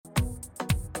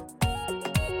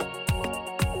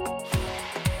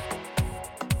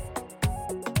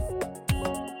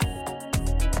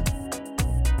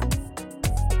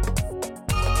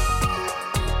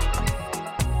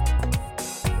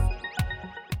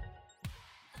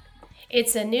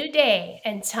It's a new day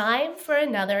and time for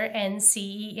another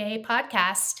NCEA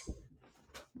podcast.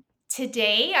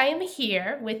 Today I am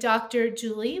here with Dr.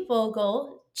 Julie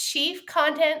Vogel, Chief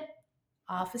Content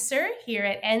Officer here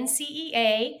at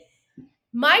NCEA,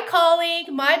 my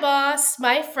colleague, my boss,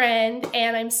 my friend,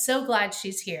 and I'm so glad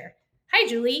she's here. Hi,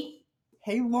 Julie.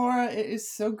 Hey, Laura, it is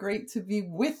so great to be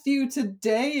with you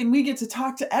today, and we get to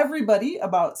talk to everybody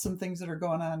about some things that are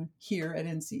going on here at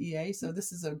NCEA. So,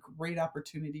 this is a great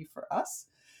opportunity for us,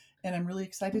 and I'm really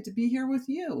excited to be here with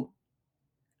you.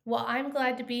 Well, I'm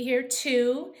glad to be here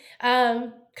too.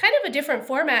 Kind of a different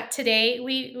format today.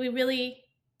 We really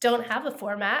don't have a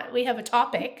format, we have a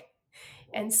topic.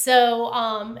 And so,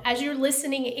 as you're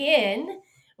listening in,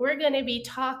 we're going to be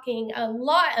talking a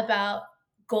lot about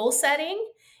goal setting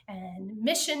and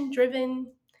mission driven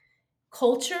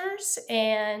cultures.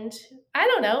 And I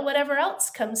don't know, whatever else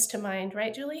comes to mind,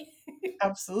 right, Julie?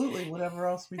 Absolutely, whatever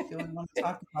else we feel we want to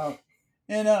talk about.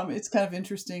 And it's kind of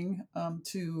interesting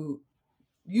to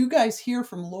you guys hear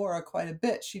from Laura quite a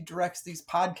bit. She directs these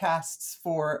podcasts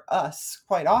for us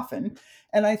quite often.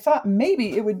 And I thought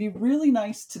maybe it would be really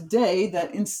nice today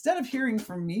that instead of hearing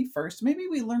from me first, maybe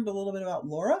we learned a little bit about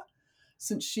Laura,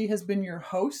 since she has been your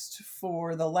host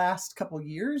for the last couple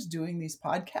years doing these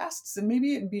podcasts. And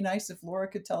maybe it'd be nice if Laura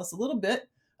could tell us a little bit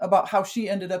about how she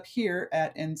ended up here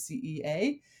at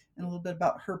NCEA and a little bit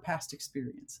about her past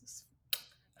experiences.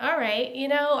 All right.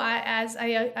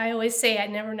 I always say, I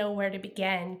never know where to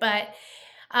begin, but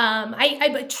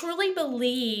I truly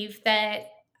believe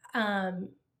that um,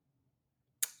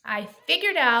 I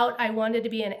figured out I wanted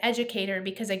to be an educator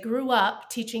because I grew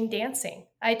up teaching dancing.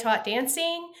 I taught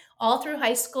dancing all through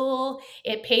high school.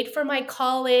 It paid for my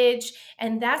college.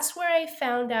 And that's where I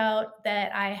found out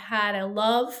that I had a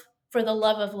love for the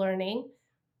love of learning.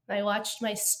 I watched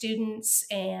my students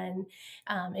and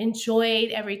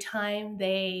enjoyed every time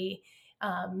they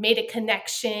made a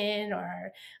connection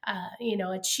or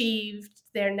achieved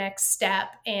their next step.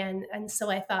 And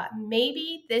so I thought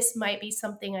maybe this might be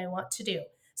something I want to do.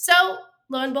 So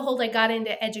lo and behold, I got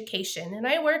into education and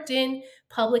I worked in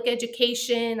public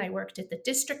education. I worked at the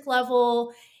district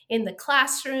level, in the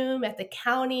classroom, at the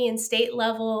county and state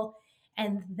level.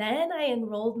 And then I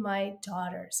enrolled my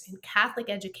daughters in Catholic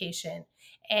education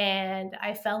and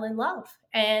I fell in love.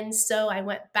 And so I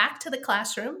went back to the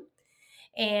classroom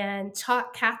and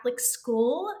taught Catholic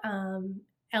school,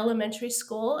 elementary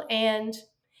school, and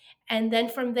then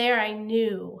from there I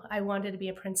knew I wanted to be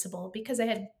a principal because I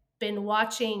had been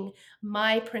watching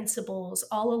my principals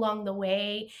all along the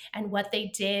way and what they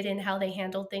did and how they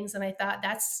handled things, and I thought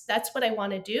that's what I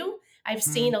want to do. I've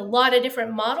seen a lot of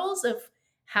different models of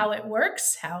how it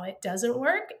works, how it doesn't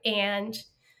work, and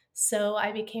so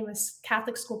I became a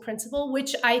Catholic school principal,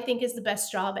 which I think is the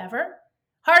best job ever.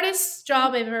 Hardest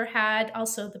job I've ever had,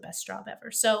 also the best job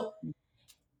ever. So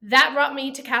that brought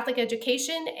me to Catholic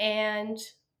education, and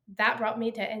that brought me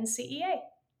to NCEA.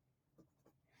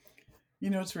 You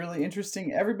know, it's really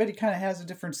interesting. Everybody kind of has a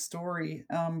different story,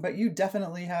 but you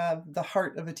definitely have the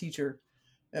heart of a teacher.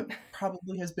 It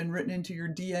probably has been written into your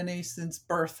DNA since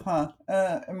birth, huh?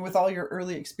 And with all your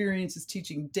early experiences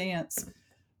teaching dance,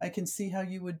 I can see how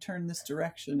you would turn this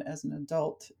direction as an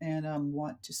adult and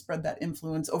want to spread that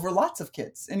influence over lots of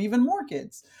kids and even more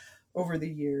kids over the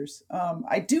years.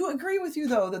 I do agree with you,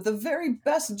 though, that the very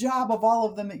best job of all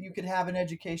of them that you could have in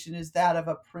education is that of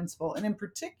a principal. And in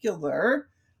particular,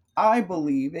 I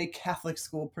believe a Catholic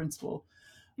school principal.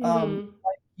 Mm-hmm.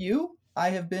 Like you, I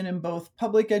have been in both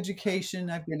public education,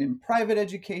 I've been in private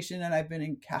education, and I've been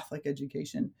in Catholic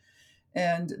education.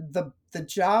 And the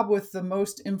job with the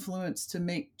most influence to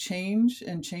make change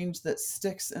and change that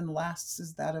sticks and lasts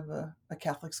is that of a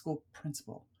Catholic school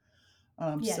principal.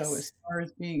 So Yes. as far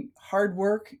as being hard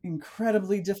work,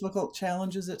 incredibly difficult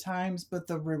challenges at times, but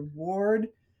the reward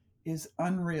is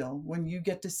unreal when you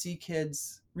get to see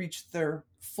kids reach their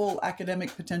full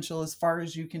academic potential as far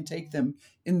as you can take them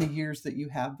in the years that you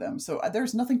have them. So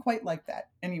there's nothing quite like that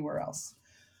anywhere else.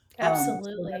 So that's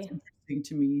Absolutely. interesting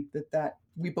to me that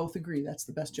we both agree that's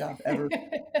the best job ever.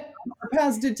 Our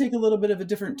paths did take a little bit of a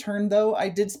different turn, though. I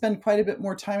did spend quite a bit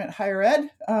more time at higher ed.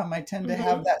 I tend to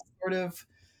have Mm-hmm. that sort of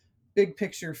big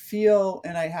picture feel,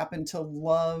 and I happen to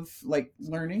love like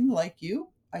learning like you.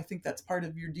 I think that's part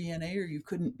of your DNA, or you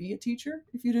couldn't be a teacher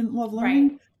if you didn't love Right.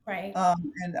 learning. Right.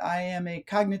 And I am a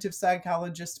cognitive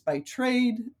psychologist by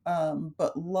trade,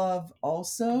 but love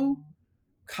also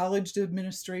college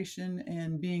administration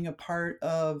and being a part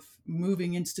of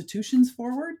moving institutions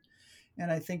forward.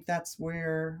 And I think that's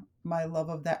where my love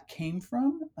of that came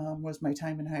from, was my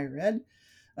time in higher ed.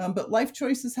 But life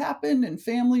choices happen and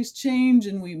families change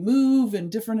and we move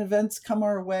and different events come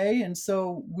our way. And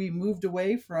so we moved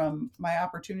away from my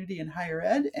opportunity in higher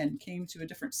ed and came to a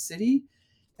different city.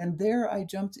 And there I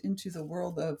jumped into the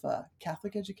world of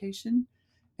Catholic education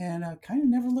and kind of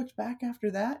never looked back after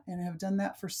that, and have done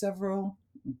that for several,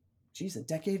 geez, a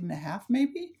decade and a half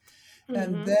maybe.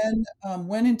 And Hmm. then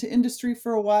went into industry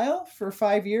for a while, for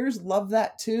 5 years. Love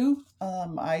that too.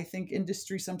 I think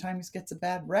industry sometimes gets a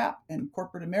bad rap, and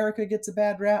corporate America gets a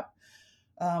bad rap.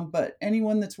 But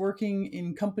anyone that's working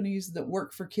in companies that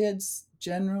work for kids,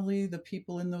 generally the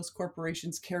people in those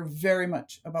corporations care very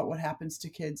much about what happens to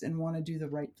kids and want to do the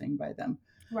right thing by them.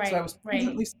 So I Right, was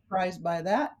right. pleasantly surprised by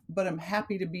that, but I'm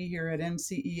happy to be here at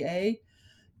NCEA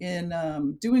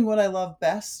in doing what I love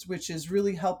best, which is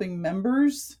really helping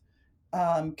members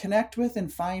connect with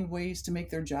and find ways to make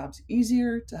their jobs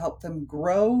easier, to help them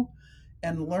grow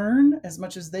and learn as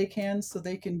much as they can so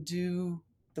they can do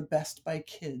the best by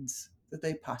kids that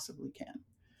they possibly can.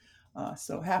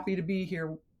 So happy to be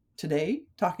here today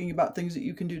talking about things that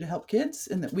you can do to help kids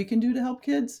and that we can do to help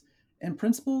kids and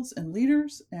principals and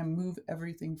leaders and move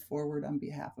everything forward on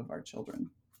behalf of our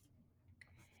children.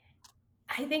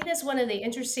 I think that's one of the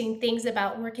interesting things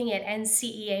about working at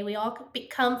NCEA. We all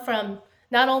come from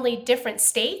not only different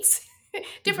states,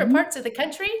 different Mhm. parts of the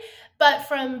country, but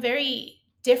from very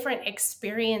different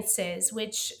experiences,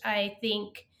 which I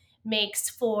think makes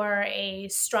for a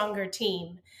stronger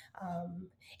team. Um,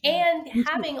 Yeah, and me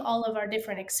too. having all of our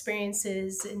different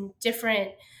experiences and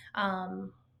different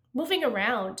um, moving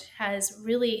around has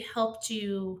really helped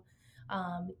you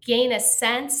gain a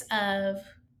sense of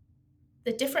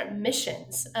the different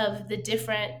missions of the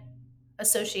different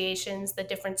associations, the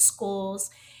different schools,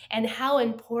 and how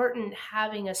important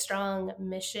having a strong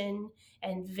mission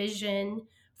and vision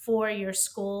for your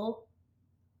school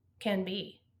can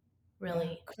be, Yeah,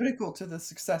 really. critical to the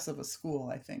success of a school,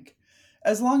 I think,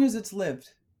 as long as it's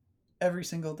lived every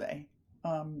single day.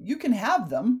 You can have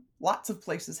them. Lots of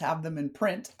places have them in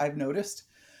print, I've noticed.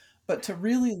 But to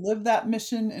really live that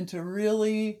mission and to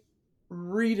really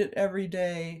read it every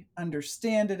day,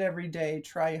 understand it every day,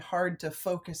 try hard to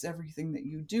focus everything that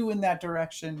you do in that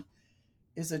direction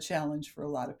is a challenge for a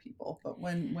lot of people. But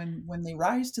when they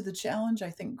rise to the challenge,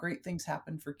 I think great things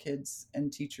happen for kids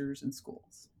and teachers and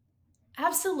schools.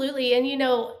 Absolutely.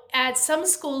 And at some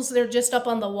schools, they're just up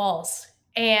on the walls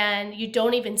and you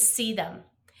don't even see them.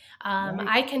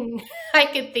 Right. I can I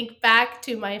can think back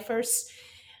to my first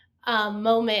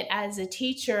moment as a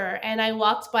teacher, and I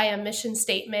walked by a mission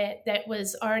statement that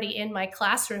was already in my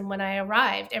classroom when I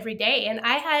arrived every day, and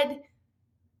I had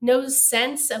no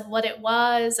sense of what it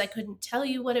was. I couldn't tell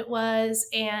you what it was,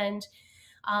 and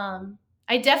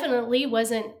I definitely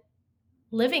wasn't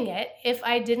living it if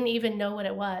I didn't even know what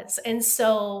it was. And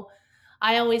so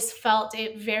I always felt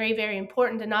it very, very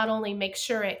important to not only make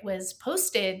sure it was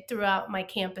posted throughout my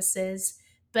campuses,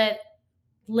 but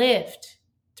lived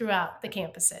throughout the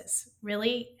campuses,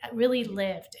 really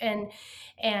lived.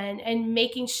 And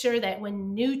making sure that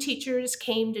when new teachers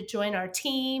came to join our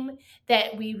team,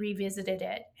 that we revisited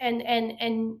it,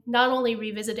 and not only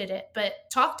revisited it but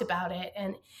talked about it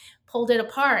and pulled it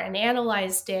apart and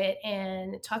analyzed it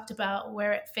and talked about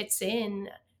where it fits in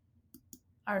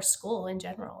our school in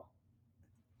general.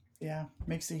 Yeah,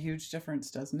 makes a huge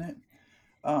difference, doesn't it?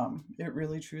 It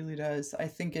really truly does. I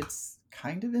think it's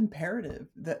kind of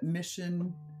imperative that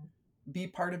mission be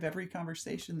part of every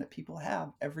conversation that people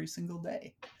have every single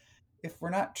day. If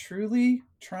we're not truly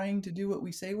trying to do what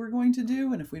we say we're going to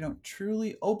do, and if we don't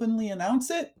truly openly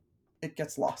announce it, it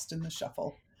gets lost in the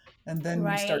shuffle. And then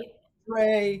we start Right. to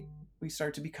stray, we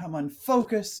start to become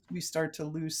unfocused, we start to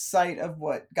lose sight of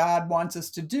what God wants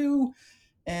us to do,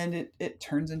 and it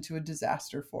turns into a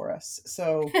disaster for us.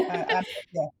 So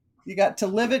yeah, you got to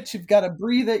live it, you've got to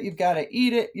breathe it, you've got to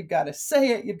eat it, you've got to say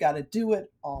it, you've got to do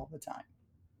it all the time.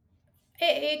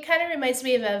 It kind of reminds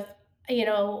me of, you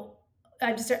know,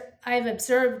 I've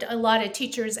observed a lot of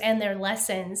teachers and their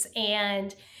lessons,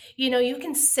 and you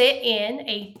can sit in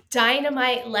a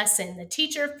dynamite lesson. The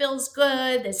teacher feels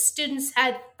good, the students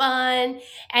had fun,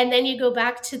 and then you go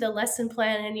back to the lesson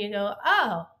plan and you go,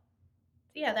 "Oh,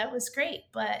 yeah, that was great,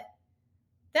 but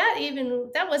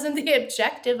that wasn't the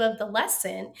objective of the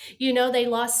lesson." They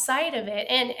lost sight of it.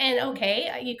 And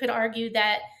okay, you could argue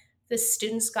that the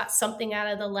students got something out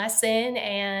of the lesson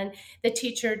and the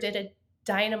teacher did a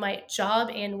dynamite job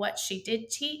in what she did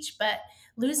teach, but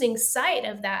losing sight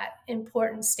of that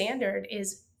important standard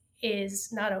is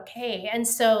not okay. And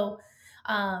so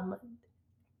um,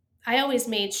 I always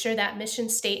made sure that mission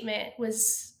statement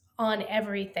was on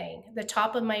everything, the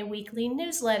top of my weekly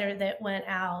newsletter that went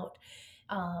out.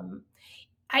 um,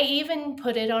 I even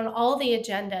put it on all the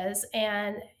agendas,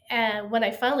 and when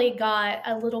I finally got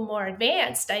a little more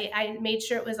advanced, I made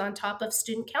sure it was on top of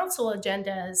student council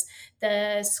agendas,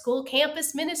 the school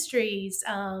campus ministries,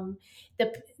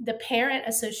 the parent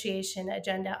association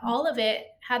agenda. All of it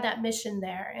had that mission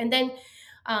there. And then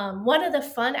one of the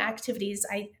fun activities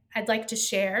I'd like to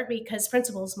share, because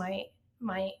principals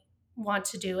might want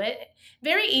to do it.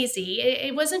 Very easy.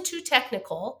 It wasn't too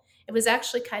technical. It was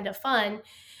actually kind of fun.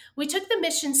 We took the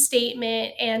mission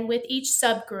statement and with each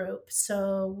subgroup,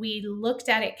 so we looked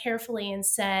at it carefully and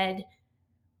said,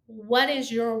 what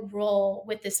is your role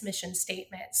with this mission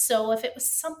statement? So if it was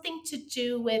something to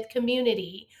do with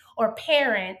community or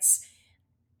parents,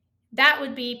 that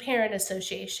would be parent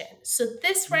association. So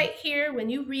this right here, when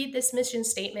you read this mission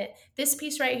statement, this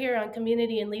piece right here on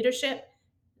community and leadership,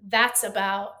 that's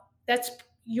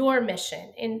your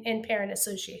mission in parent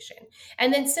association.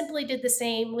 And then simply did the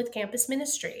same with campus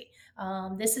ministry.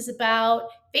 This is about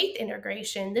faith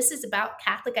integration. This is about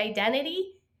Catholic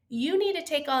identity. You need to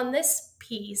take on this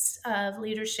piece of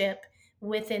leadership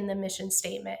within the mission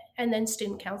statement, and then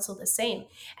student council the same.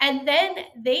 And then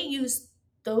they use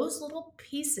those little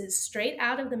pieces straight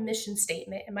out of the mission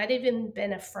statement. It might have even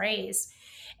been a phrase,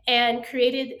 and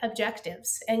created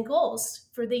objectives and goals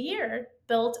for the year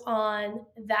built on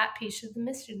that piece of the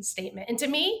mission statement. And to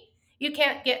me, you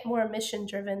can't get more mission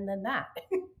driven than that.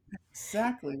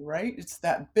 Exactly, right? It's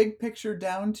that big picture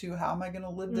down to how am I going to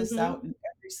live this out Mm-hmm. in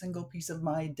every single piece of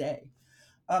my day.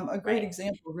 A great Right.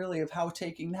 example, really, of how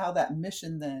that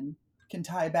mission then can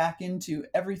tie back into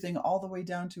everything, all the way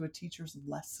down to a teacher's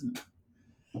lesson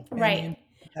and the Right.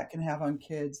 impact that can have on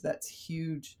kids. That's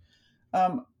huge.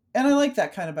 And I like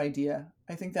that kind of idea.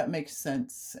 I think that makes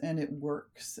sense and it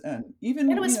works. And And it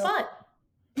even, was fun.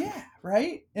 yeah,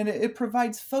 right? And it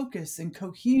provides focus and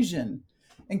cohesion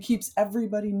and keeps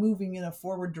everybody moving in a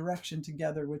forward direction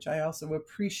together, which I also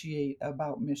appreciate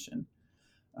about mission.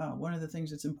 One of the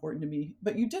things that's important to me.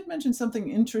 But you did mention something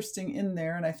interesting in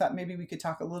there, and I thought maybe we could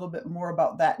talk a little bit more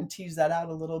about that and tease that out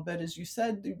a little bit. As you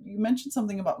said, you mentioned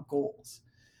something about goals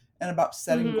and about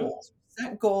setting Mm-hmm. goals.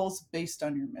 Set goals based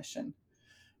on your mission.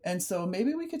 And so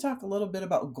maybe we could talk a little bit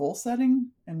about goal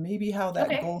setting and maybe how that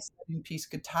Okay. goal setting piece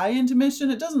could tie into mission.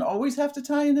 It doesn't always have to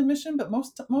tie into mission, but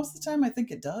most of the time I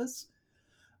think it does.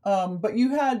 But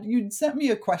you'd sent me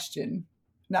a question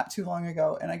not too long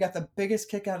ago, and I got the biggest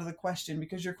kick out of the question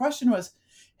because your question was,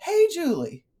 "Hey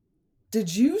Julie,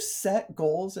 did you set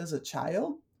goals as a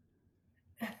child?"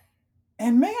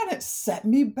 And man, it set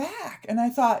me back. And I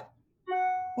thought,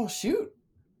 well, shoot,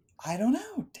 I don't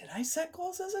know. Did I set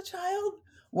goals as a child?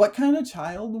 What kind of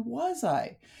child was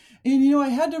I? And, I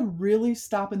had to really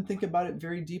stop and think about it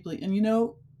very deeply. And,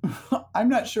 I'm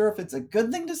not sure if it's a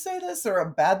good thing to say this or a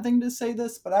bad thing to say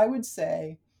this, but I would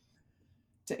say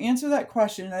to answer that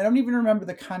question, and I don't even remember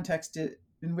the context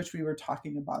in which we were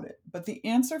talking about it, but the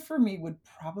answer for me would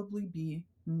probably be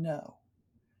no.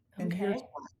 And Okay.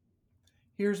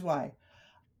 here's why.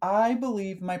 I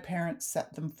believe my parents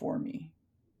set them for me.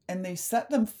 And they set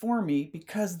them for me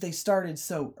because they started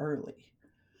so early.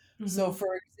 So, Mm-hmm. for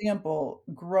example,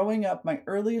 growing up, my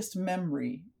earliest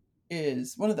memory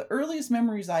is one of the earliest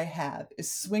memories I have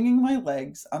is swinging my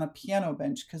legs on a piano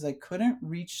bench because I couldn't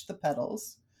reach the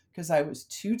pedals because I was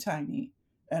too tiny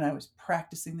and I was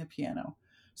practicing the piano.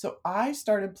 So, I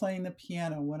started playing the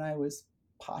piano when I was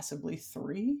possibly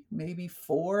 3, maybe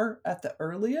 4 at the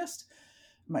earliest.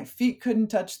 My feet couldn't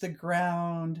touch the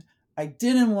ground. I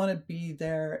didn't want to be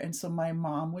there. And so my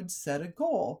mom would set a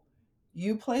goal.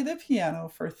 You play the piano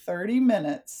for 30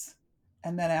 minutes.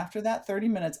 And then after that 30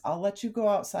 minutes, I'll let you go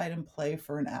outside and play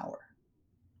for an hour.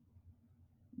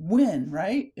 Win,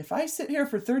 right? If I sit here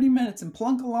for 30 minutes and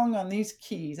plunk along on these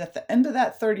keys, at the end of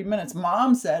that 30 minutes,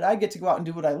 mom said I get to go out and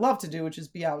do what I love to do, which is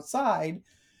be outside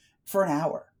for an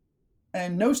hour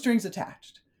and no strings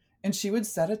attached. And she would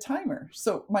set a timer.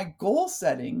 So my goal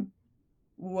setting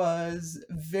was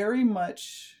very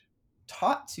much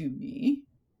taught to me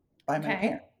by my Okay.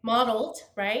 parents. Modeled,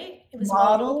 right? It was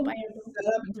modeled by Modeled, your.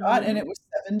 set up, and taught, and Mm-hmm. it was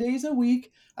 7 days a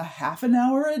week, a half an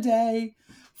hour a day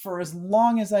for as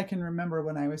long as I can remember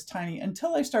when I was tiny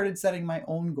until I started setting my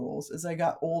own goals as I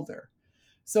got older.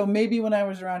 So maybe when I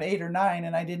was around 8 or 9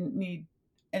 and I didn't need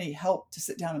any help to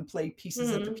sit down and play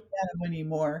pieces of the Mm-hmm. piano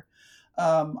anymore,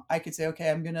 I could say,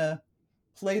 okay, I'm going to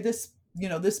play this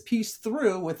piece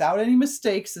through without any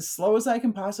mistakes as slow as I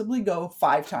can possibly go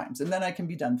 5 times, and then I can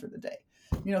be done for the day.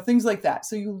 Things like that.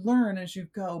 So you learn as you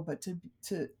go, but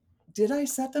to did I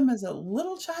set them as a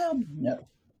little child? No.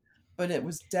 But it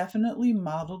was definitely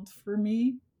modeled for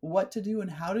me what to do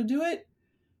and how to do it.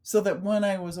 so that when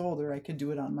I was older, I could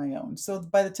do it on my own. So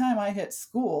by the time I hit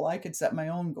school, I could set my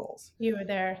own goals. You were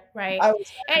there, right? I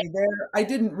was And already there. I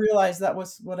didn't realize that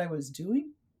was what I was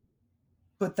doing,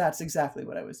 but that's exactly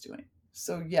what I was doing.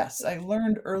 So, yes, I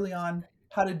learned early on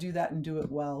how to do that and do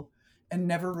it well and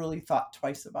never really thought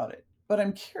twice about it. But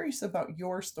I'm curious about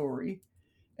your story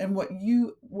and what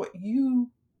you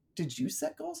did you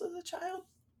set goals as a child?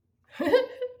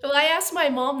 well, I asked my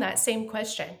mom that same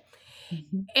question.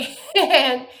 Mhm.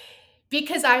 And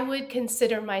because I would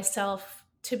consider myself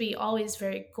to be always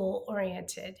very goal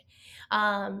oriented.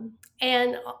 Um,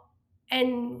 and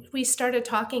and we started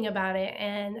talking about it,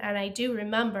 and I do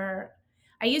remember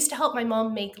I used to help my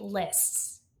mom make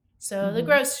lists. So the Mhm.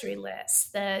 grocery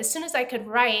list, as soon as I could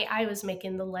write, I was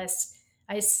making the list.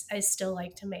 I still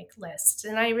like to make lists.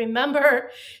 And I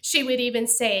remember she would even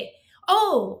say,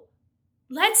 "Oh,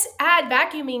 let's add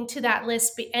vacuuming to that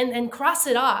list and cross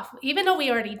it off. Even though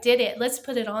we already did it, let's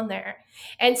put it on there."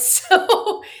 And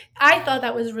so I thought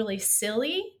that was really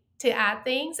silly to add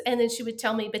things. And then she would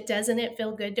tell me, but doesn't it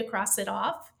feel good to cross it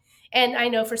off? And I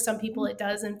know for some people it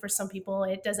does, and for some people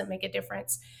it doesn't make a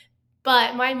difference.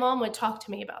 But my mom would talk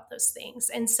to me about those things.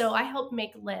 And so I helped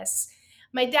make lists.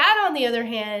 My dad, on the other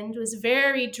hand, was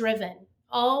very driven,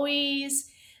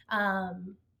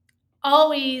 um,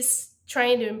 always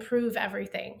trying to improve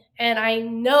everything. And I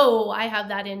know I have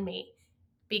that in me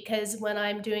because when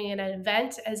I'm doing an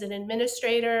event as an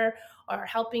administrator or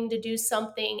helping to do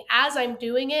something, as I'm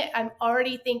doing it, I'm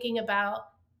already thinking about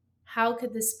how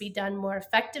could this be done more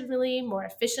effectively, more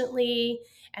efficiently,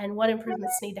 and what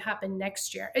improvements need to happen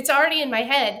next year. It's already in my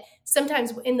head,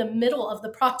 sometimes in the middle of the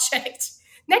project.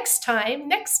 Next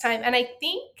time. And I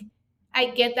think I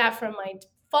get that from my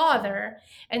father.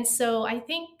 And so I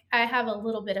think I have a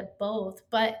little bit of both.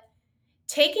 But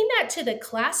taking that to the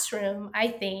classroom, I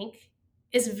think,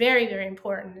 is very, very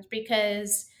important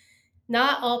because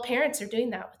not all parents are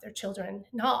doing that with their children.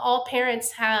 Not all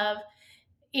parents have,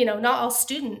 not all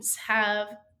students have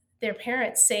their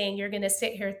parents saying, you're going to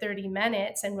sit here 30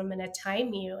 minutes and I'm going to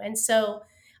time you. And so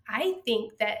I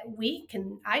think that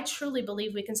I truly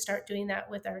believe we can start doing that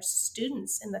with our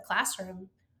students in the classroom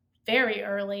very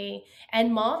early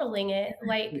and modeling it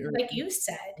like you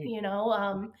said.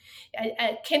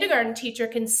 A kindergarten teacher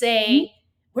can Mhm. say,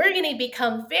 we're going to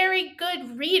become very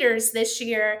good readers this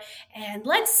year, and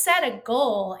let's set a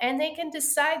goal. And they can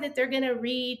decide that they're going to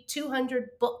read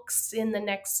 200 books in the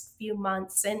next few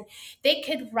months, and they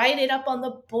could write it up on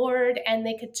the board and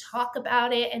they could talk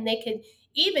about it, and they could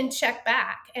even check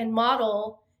back and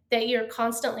model that you're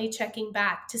constantly checking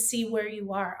back to see where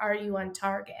you are you on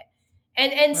target,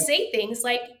 and Right. say things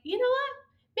like, what,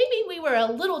 maybe we were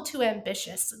a little too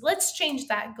ambitious, let's change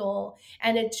that goal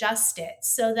and adjust it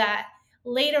so that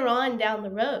later on down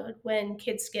the road when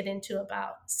kids get into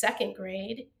about second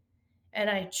grade, and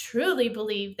I truly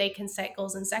believe they can set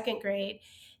goals in second grade,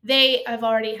 they have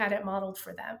already had it modeled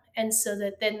for them. And so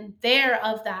that then they're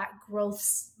of that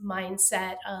growth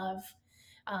mindset of,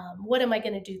 what am I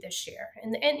going to do this year?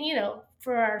 And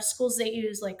for our schools that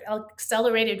use like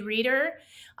accelerated reader,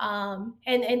 and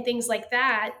things like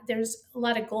that, there's a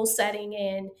lot of goal setting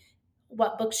in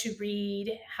what books you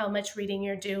read, how much reading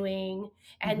you're doing,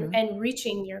 and Mhm. and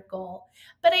reaching your goal.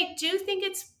 But I do think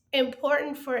it's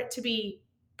important for it to be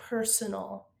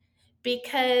personal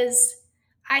because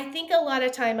I think a lot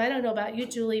of time, I don't know about you,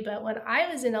 Julie, but when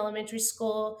I was in elementary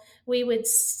school, we would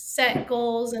set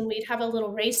goals and we'd have a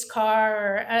little race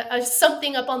car or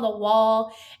something up on the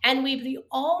wall, and we'd be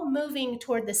all moving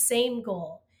toward the same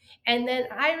goal. And then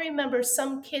I remember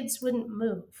some kids wouldn't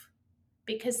move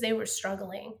because they were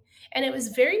struggling, and it was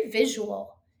very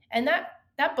visual, and that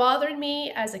bothered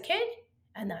me as a kid,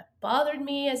 and that bothered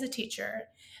me as a teacher,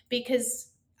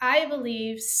 because I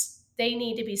believe they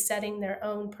need to be setting their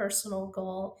own personal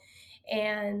goal,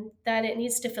 and that it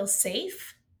needs to feel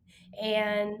safe,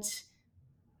 and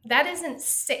that isn't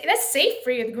safe. That's safe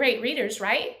for the great readers,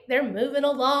 right? They're moving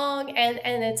along, and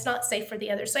it's not safe for the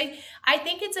others. So I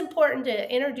think it's important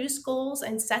to introduce goals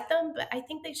and set them, but I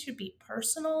think they should be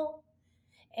personal,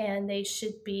 and they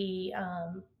should be,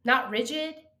 not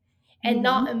rigid and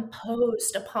not Mhm.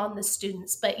 imposed upon the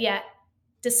students, but yet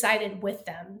decided with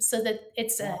them so that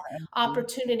it's Yeah, a I agree.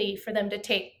 opportunity for them to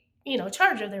take,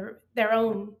 charge of their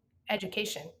own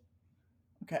education.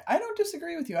 Okay, I don't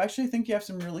disagree with you. I actually think you have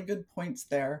some really good points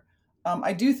there.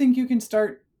 I do think you can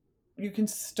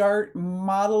start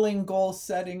modeling goal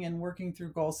setting and working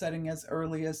through goal setting as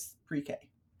early as pre-K.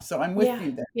 So I'm with Yeah,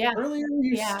 you there. yeah, Earlier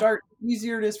you yeah. start, the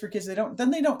easier it is for kids. They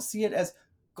don't see it as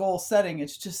goal setting.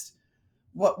 It's just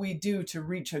what we do to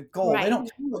reach a goal. They Right. don't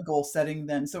feel a goal setting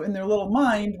then. So in their little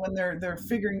mind, when they're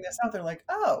figuring this out, they're like,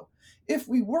 oh, if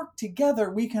we work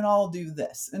together, we can all do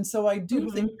this. And so I do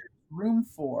think Mhm. there's room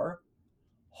for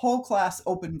whole class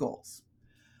open goals.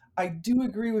 I do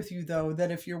agree with you though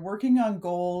that if you're working on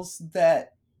goals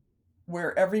that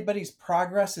where everybody's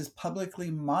progress is publicly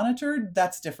monitored,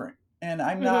 that's different. And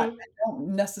Mhm. I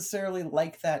don't necessarily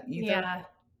like that either, Yeah.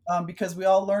 because we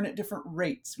all learn at different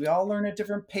rates. We all learn at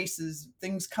different paces.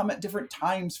 Things come at different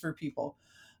times for people.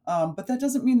 But that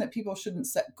doesn't mean that people shouldn't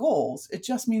set goals. It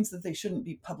just means that they shouldn't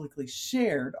be publicly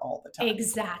shared all the time.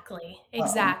 Exactly. Um,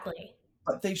 Exactly.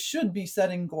 but they should be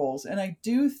setting goals. And I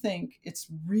do think it's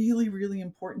really, really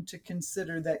important to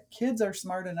consider that kids are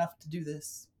smart enough to do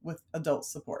this with adult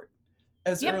support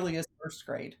as Yep. early as first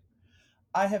grade.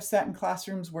 I have sat in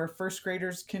classrooms where first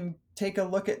graders can take a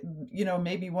look at,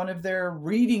 maybe one of their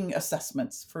reading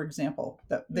assessments, for example,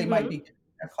 that they might be Mhm. in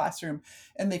a classroom,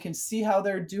 and they can see how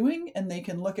they're doing and they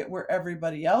can look at where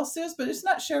everybody else is, but it's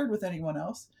not shared with anyone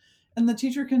else. And the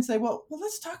teacher can say, well,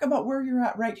 let's talk about where you're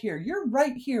at right here. You're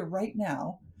right here, right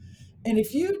now. And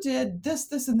if you did this,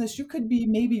 this, and this, you could be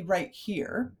maybe right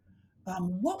here.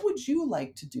 What would you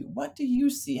like to do? What do you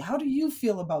see? How do you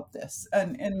feel about this?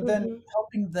 And then Mhm.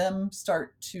 helping them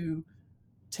start to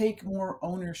take more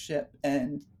ownership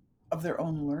and of their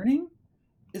own learning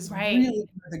is really Right.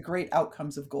 one of the great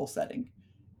outcomes of goal setting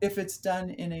if it's done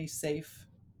in a safe,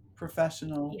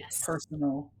 professional, Yes.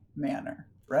 personal manner,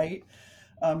 right?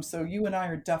 So you and I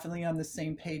are definitely on the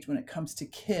same page when it comes to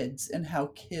kids and how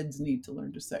kids need to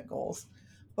learn to set goals.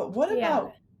 But what Yeah.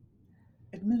 about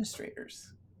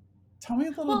administrators? Tell me a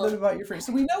little bit Well, about your friends.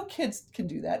 So we know kids can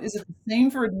do that. Is it the same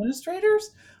for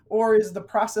administrators, or is the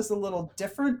process a little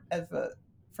different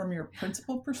from your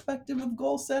principal perspective of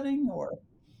goal setting? Or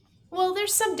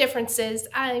there's some differences.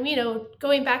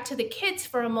 Going back to the kids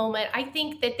for a moment, I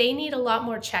think that they need a lot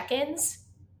more check-ins.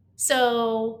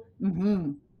 So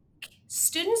mm-hmm.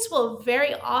 students will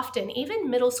very often, even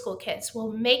middle school kids,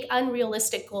 will make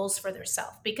unrealistic goals for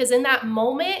themselves because in that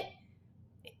moment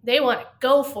they want to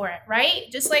go for it, right?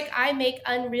 Just like I make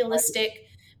unrealistic,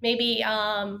 maybe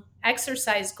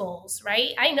exercise goals,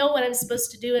 right? I know what I'm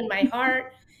supposed to do in my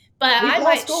heart, but Weight I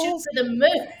loss might shoot goals? for the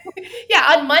moon.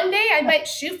 Yeah, on Monday, I might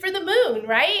shoot for the moon,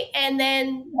 right? And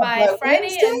then Yeah, by by Friday,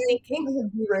 Wednesday, I'm thinking, I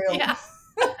have derailed. yeah,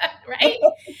 right?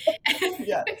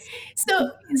 Yes.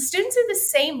 So students are the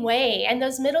same way, and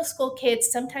those middle school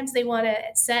kids sometimes they want to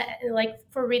set, like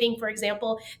for reading for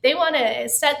example, they want to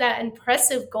set that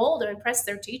impressive goal to impress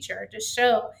their teacher to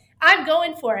show I'm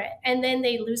going for it, and then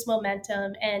they lose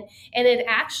momentum, and it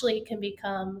actually can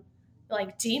become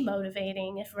like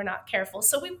demotivating if we're not careful.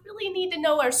 So we really need to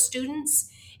know our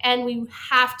students, and we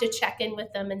have to check in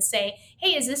with them and say,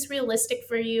 hey, is this realistic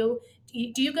for you?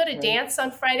 Do you go to Right. dance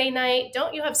on Friday night?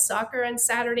 Don't you have soccer on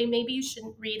Saturday? Maybe you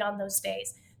shouldn't read on those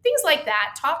days. Things like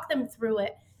that. Talk them through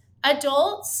it.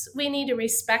 Adults, we need to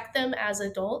respect them as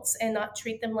adults and not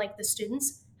treat them like the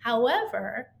students.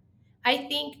 However, I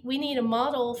think we need to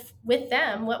model with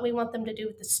them what we want them to do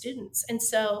with the students. And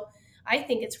so I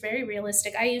think it's very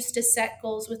realistic. I used to set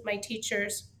goals with my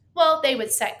teachers. Well, they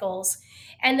would set goals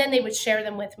and then they would share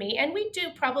them with me. And we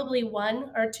do probably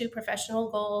one or two professional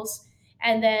goals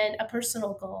and then a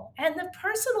personal goal. And the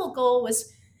personal goal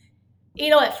was,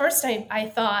 at first I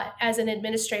thought as an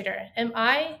administrator,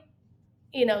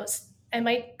 you know, am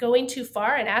I going too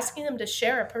far and asking them to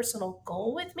share a personal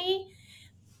goal with me?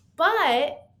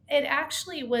 But it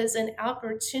actually was an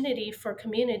opportunity for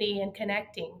community and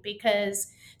connecting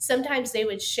because sometimes they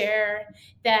would share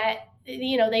that they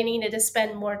needed to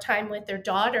spend more time with their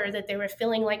daughter, that they were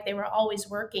feeling like they were always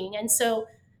working. And so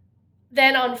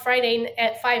then on Friday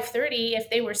at 5:30, if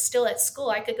they were still at school,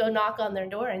 I could go knock on their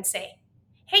door and say,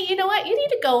 "Hey, you know what? You need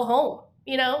to go home.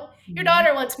 Your Mhm.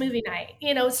 daughter wants movie night."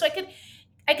 So I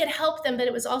could help them, but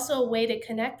it was also a way to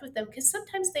connect with them because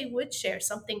sometimes they would share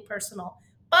something personal,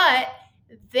 but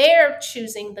they're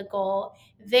choosing the goal.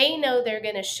 They know they're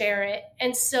going to share it,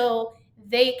 and so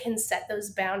they can set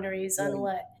those boundaries on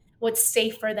Right. what's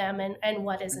safe for them and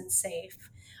what Right. isn't safe.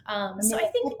 And So there I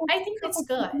are think I think it's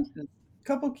good.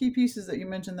 couple key pieces that you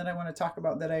mentioned that I want to talk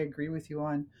about that I agree with you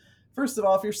on. First of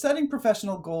all, if you're setting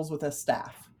professional goals with a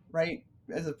staff, right,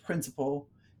 as a principal,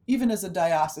 even as a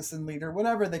diocesan leader,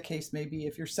 whatever the case may be,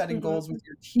 if you're setting goals Hmm. with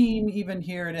your team, even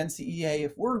here at NCEA,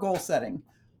 if we're goal setting,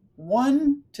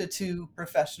 1 to 2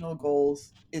 professional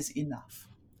goals is enough.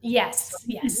 So Yes,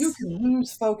 you yes. can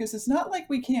lose focus. It's not like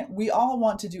we all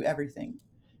want to do everything,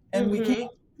 and Hmm. we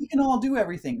can all do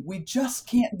everything. We just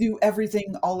can't do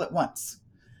everything all at once.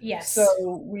 Yes.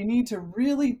 So we need to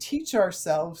really teach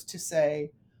ourselves to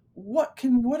say, what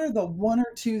are the one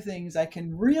or two things I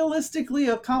can realistically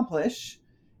accomplish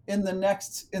in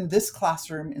this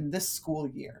classroom in this school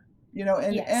year,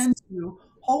 Yes. and to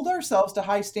hold ourselves to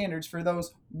high standards for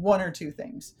those one or two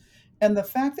things. And the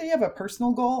fact that you have a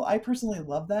personal goal, I personally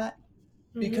love that,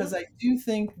 because Hmm. I do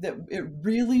think that it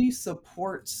really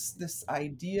supports this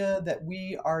idea that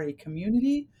we are a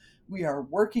community. We are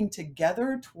working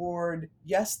together toward,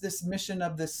 yes, this mission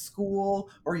of this school,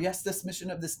 or yes, this mission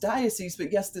of this diocese,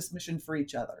 but yes, this mission for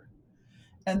each other.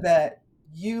 And that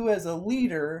you as a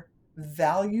leader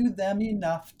value them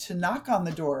enough to knock on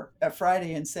the door at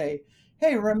Friday and say,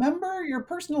 hey, remember your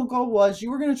personal goal was you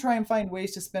were going to try and find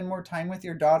ways to spend more time with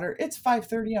your daughter. It's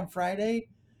 5:30 on Friday.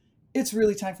 It's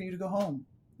really time for you to go home,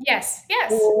 Yes.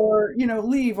 Yes. or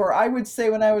leave. Or I would say,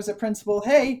 when I was a principal,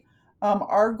 hey,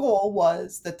 our goal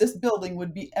was that this building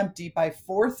would be empty by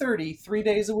 4:30, 3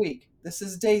 days a week. This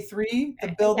is day 3.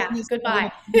 The building Yeah. is going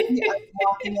Goodbye. to be empty. I'm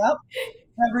walking up.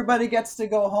 Everybody gets to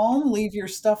go home. Leave your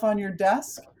stuff on your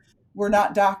desk. We're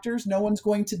not doctors. No one's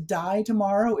going to die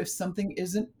tomorrow if something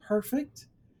isn't perfect.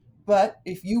 But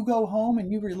if you go home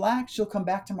and you relax, you'll come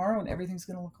back tomorrow and everything's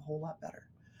going to look a whole lot better.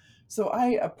 So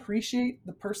I appreciate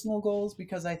the personal goals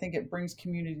because I think it brings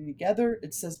community together.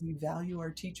 It says we value our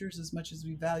teachers as much as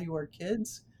we value our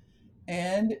kids,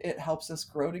 and it helps us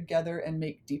grow together and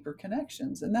make deeper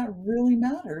connections. And that really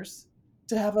matters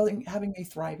to having a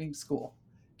thriving school.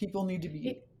 People need to be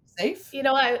You, safe, you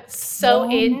know, I was so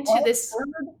known, into loved, this.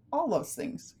 heard, all those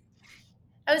things.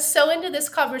 I was so into this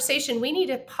conversation. We need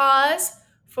to pause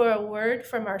for a word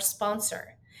from our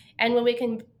sponsor. And when we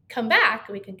can come back,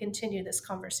 we can continue this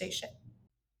conversation.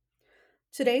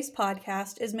 Today's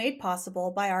podcast is made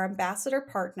possible by our ambassador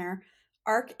partner,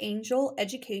 Archangel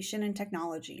Education and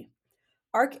Technology.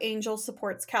 Archangel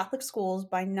supports Catholic schools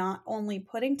by not only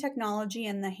putting technology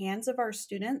in the hands of our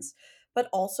students, but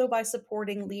also by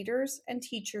supporting leaders and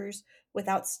teachers with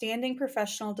outstanding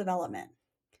professional development.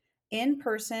 In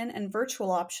person and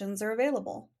virtual options are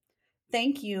available.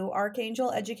 Thank you,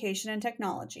 Archangel Education and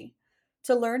Technology.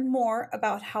 To learn more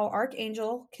about how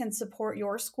Archangel can support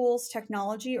your school's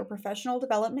technology or professional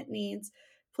development needs,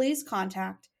 please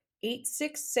contact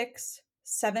 866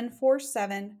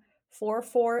 747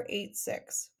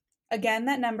 4486. Again,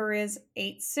 that number is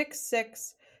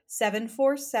 866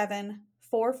 747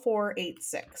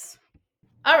 4486.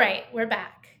 All right, we're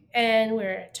back. And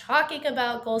we're talking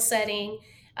about goal setting.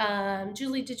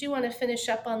 Julie, did you want to finish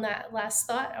up on that last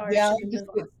thought or Yeah, should we I just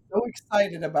move get on? so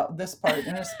excited about this part,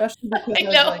 and especially because I I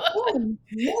was know. like, oh,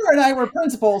 Laura and I were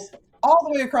principals all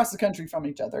the way across the country from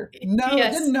each other. No,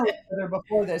 Yes. didn't know each other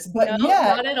before this, but No,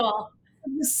 yet not at all.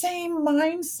 the same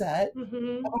mindset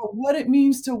Hmm. about what it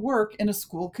means to work in a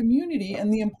school community,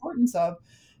 and the importance of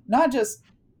not just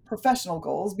professional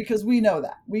goals, because we know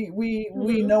that we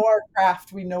Hmm. know our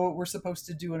craft, we know what we're supposed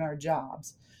to do in our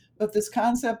jobs, but this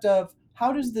concept of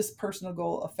how does this personal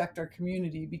goal affect our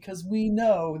community, because we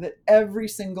know that every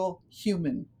single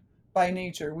human, by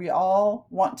nature, we all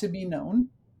want to be known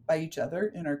by each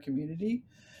other in our community.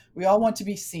 We all want to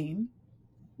be seen.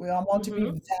 We all want to be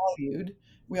Hmm. valued.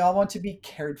 We all want to be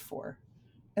cared for.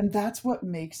 And that's what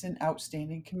makes an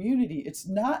outstanding community. It's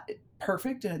not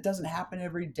perfect and it doesn't happen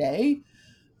every day,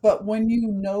 but when you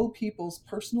know people's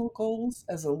personal goals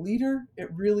as a leader,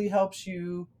 it really helps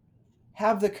you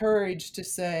have the courage to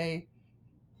say,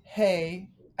 hey,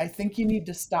 I think you need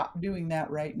to stop doing that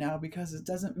right now because it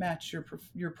doesn't match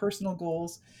your personal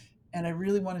goals, and I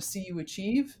really want to see you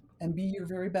achieve and be your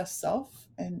very best self.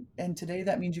 And today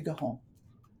that means you go home.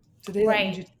 Today that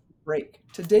means you Right. take a break.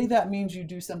 Today that means you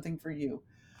do something for you.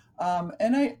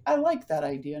 And I like that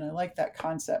idea and I like that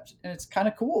concept. And it's kind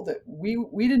of cool that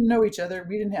we didn't know each other.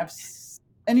 We didn't have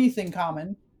anything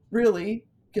common, really,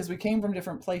 because we came from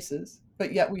different places,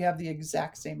 but yet we have the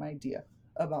exact same idea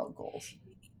about goals.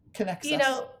 Connects You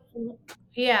us. know,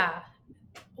 yeah.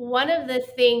 One of the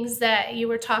things that you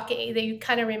were talking that you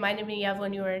kind of reminded me of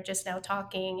when you were just now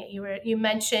talking, you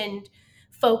mentioned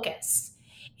focus.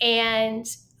 And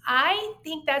I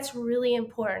think that's really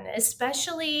important,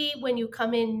 especially when you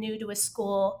come in new to a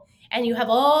school and you have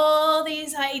all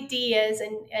these ideas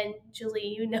and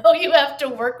Julie, you know you have to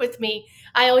work with me.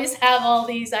 I always have all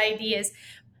these ideas.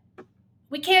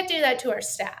 We can't do that to our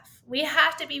staff. We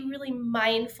have to be really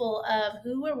mindful of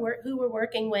who we're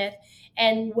working with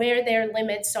and where their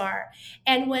limits are.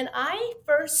 And when I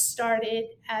first started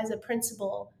as a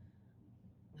principal,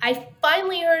 I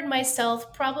finally heard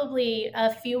myself probably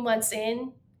a few months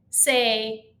in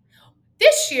say,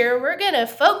 this year we're going to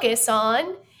focus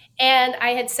on, and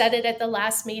I had said it at the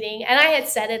last meeting and I had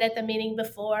said it at the meeting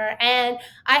before, and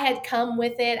I had come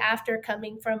with it after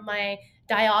coming from my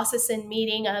diocesan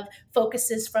meeting of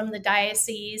focuses from the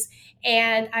diocese.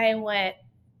 And I went,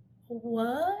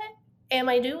 what am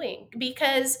I doing?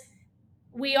 Because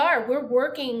we're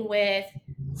working with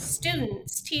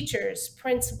students, teachers,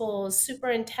 principals,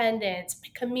 superintendents,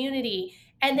 community,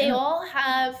 and they Yeah. all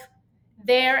have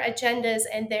their agendas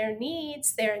and their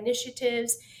needs, their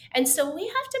initiatives. And so we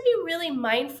have to be really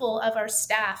mindful of our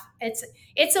staff.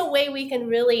 It's a way we can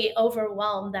really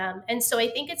overwhelm them. And so I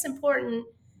think it's important,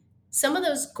 some of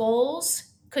those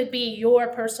goals could be your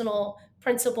personal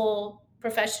principal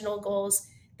professional goals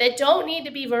that don't need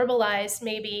to be verbalized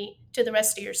maybe to the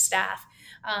rest of your staff.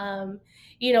 um,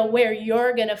 where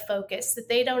you're going to focus, that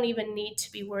they don't even need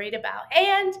to be worried about.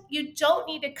 And you don't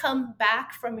need to come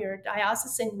back from your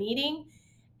diocesan meeting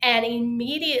and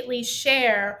immediately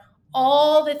share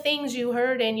all the things you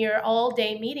heard in your all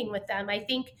day meeting with them. I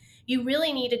think you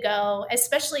really need to go,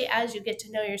 especially as you get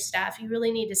to know your staff, you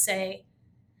really need to say,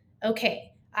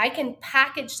 okay, I can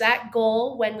package that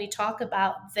goal when we talk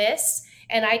about this,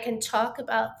 and I can talk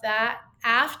about that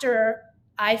after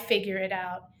I figure it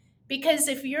out. Because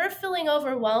if you're feeling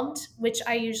overwhelmed, which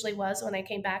I usually was when I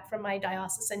came back from my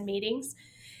diocesan meetings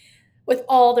with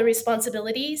all the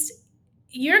responsibilities,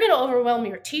 you're going to overwhelm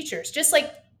your teachers, just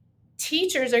like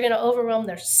teachers are going to overwhelm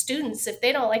their students if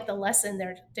they don't like the lesson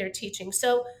they're teaching.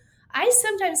 So I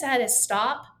sometimes had to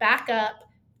stop, back up,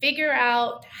 figure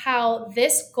out how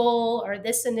this goal or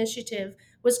this initiative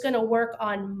was going to work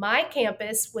on my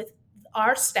campus with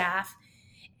our staff,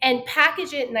 and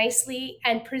package it nicely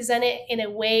and present it in a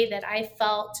way that I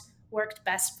felt worked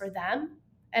best for them.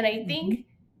 And I Mhm. think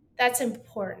that's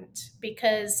important,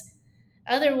 because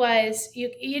otherwise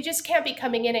you just can't be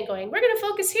coming in and going, we're going to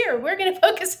focus here, we're going to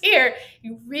focus here.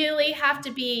 You really have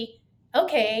to be,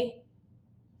 okay,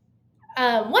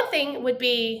 one thing would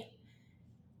be,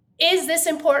 is this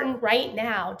important right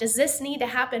now? Does this need to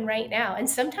happen right now? And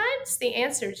sometimes the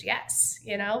answer is yes.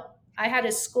 I had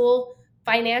a school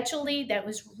financially that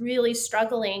was really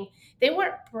struggling. They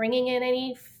weren't bringing in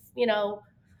any, you know,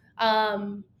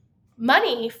 um,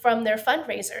 money from their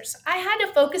fundraisers. I had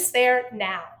to focus there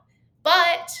now,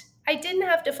 but I didn't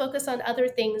have to focus on other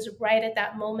things right at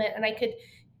that moment. And I could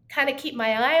kind of keep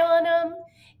my eye on them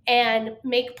and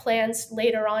make plans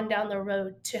later on down the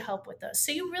road to help with those.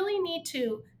 So you really need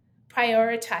to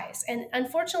prioritize. And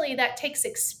unfortunately, that takes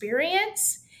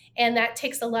experience, and that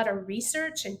takes a lot of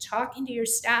research and talking to your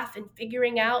staff and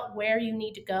figuring out where you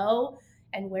need to go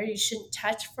and where you shouldn't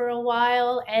touch for a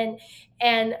while, and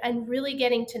really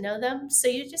getting to know them. So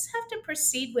you just have to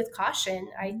proceed with caution,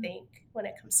 I think, when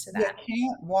it comes to You that.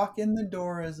 can't walk in the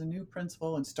door as a new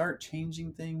principal and start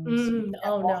changing things. You can't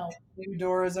Oh walk no. in the new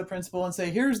door as a principal and say,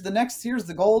 here's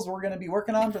the goals we're going to be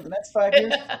working on for the next 5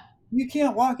 years. You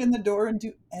can't walk in the door and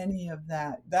do any of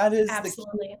that. That is the key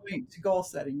Absolutely. point to goal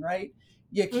setting, right?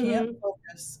 You can't Hmm.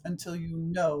 focus until you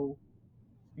know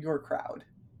your crowd,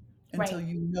 until Right.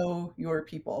 you know your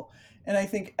people. And I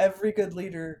think every good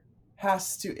leader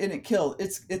has to, and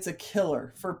it's a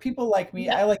killer for people like me.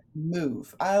 I Yep. like to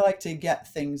move. I like to get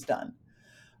things done.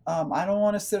 I don't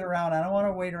want to sit around. I don't want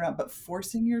to wait around, but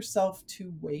forcing yourself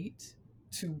to wait,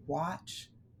 to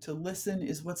watch, to listen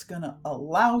is what's going to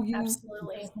allow you to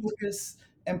Absolutely. focus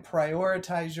and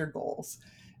prioritize your goals.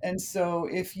 And so,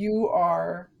 if you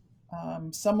are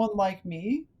someone like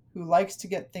me who likes to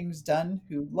get things done,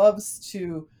 who loves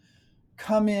to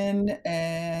come in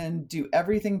and do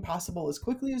everything possible as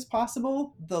quickly as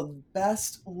possible, the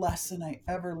best lesson I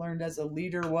ever learned as a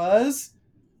leader was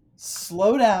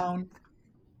slow down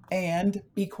and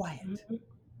be quiet. Mhm.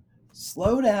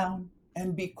 Slow down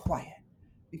and be quiet,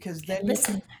 because And then you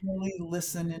listen. can really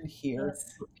listen and hear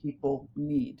Yes. what people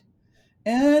need.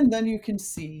 And then you can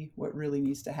see what really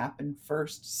needs to happen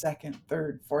first, second,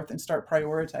 third, fourth, and start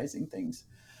prioritizing things.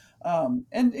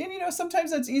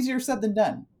 Sometimes that's easier said than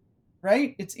done,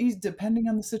 right? It's easy depending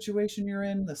on the situation you're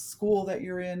in, the school that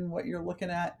you're in, what you're looking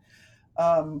at.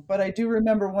 But I do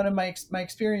remember one of my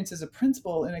experience as a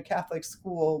principal in a Catholic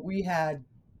school. We had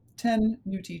 10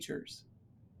 new teachers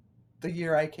the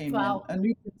year I came in, Wow. a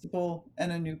new principal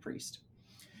and a new priest.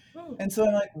 Hmm. And so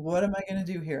I'm like, what am I going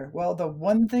to do here? Well, the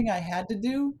one thing I had to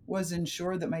do was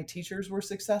ensure that my teachers were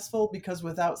successful, because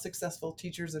without successful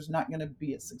teachers, there's not going to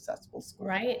be a successful school.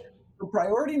 Right. So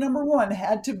priority number one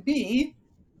had to be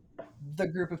the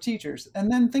group of teachers.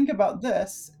 And then think about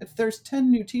this: if there's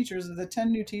 10 new teachers, of the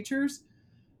 10 new teachers,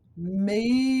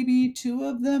 maybe two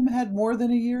of them had more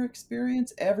than a year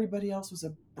experience. Everybody else was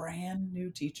a brand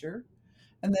new teacher.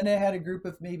 And then I had a group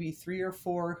of maybe three or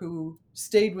four who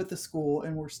stayed with the school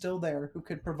and were still there, who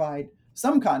could provide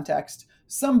some context,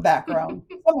 some background,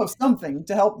 some of something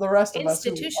to help the rest of us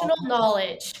who Institutional also,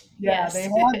 knowledge. yeah, they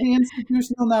Yes. have the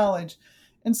institutional knowledge.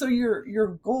 And so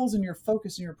your goals and your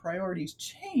focus and your priorities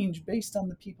change based on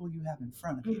the people you have in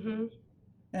front of you. Hmm.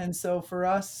 And so for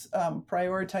us,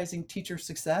 prioritizing teacher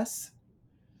success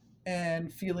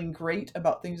and feeling great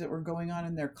about things that were going on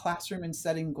in their classroom and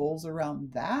setting goals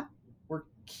around that were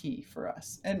key for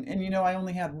us. And I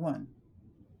only had one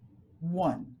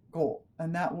goal,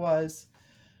 and that was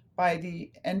by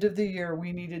the end of the year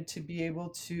we needed to be able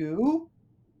to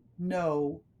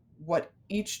know what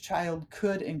each child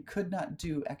could and could not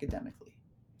do academically.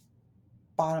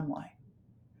 Bottom line.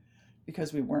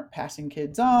 Because we weren't passing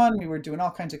kids on, we were doing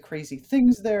all kinds of crazy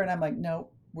things there. And I'm like, no,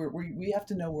 we have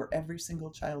to know where every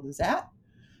single child is at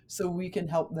so we can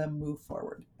help them move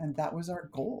forward. And that was our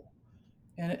goal.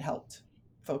 And it helped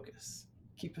focus,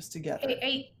 keep us I, together,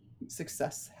 I,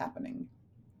 success happening.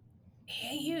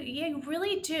 yeah, you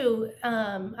really do.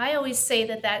 I always say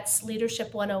that that's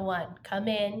leadership 101. Come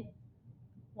in,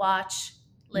 watch,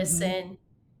 Mm-hmm. listen,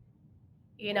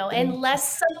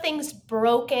 unless something's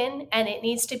broken and it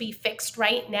needs to be fixed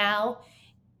right now.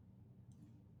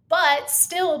 But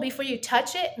still, before you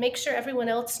touch it, make sure everyone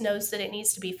else knows that it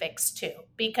needs to be fixed too,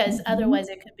 because Mm-hmm. otherwise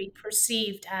it could be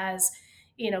perceived as,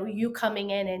 you coming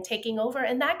in and taking over.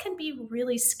 And that can be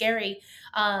really scary.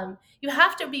 You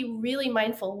have to be really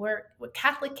mindful. We're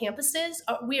Catholic campuses,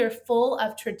 we are full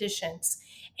of traditions.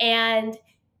 And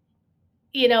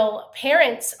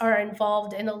parents are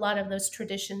involved in a lot of those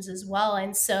traditions as well.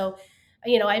 And so,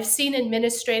 I've seen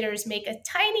administrators make a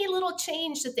tiny little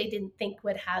change that they didn't think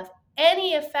would have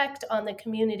any effect on the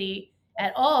community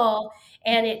at all.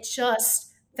 And it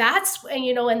just,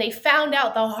 and they found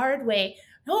out the hard way.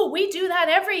 No, we do that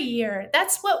every year.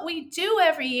 That's what we do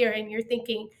every year. And you're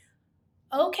thinking,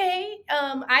 okay,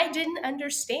 I didn't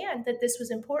understand that this was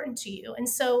important to you. And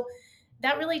so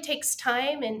that really takes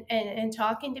time and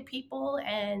talking to people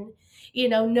and,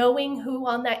 knowing who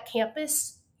on that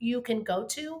campus you can go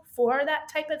to for that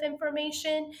type of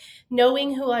information,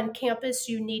 knowing who on campus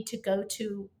you need to go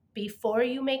to before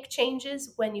you make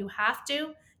changes when you have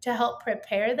to help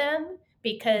prepare them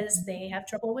because they have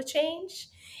trouble with change.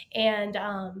 And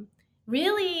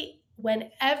really,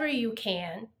 whenever you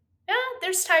can, yeah,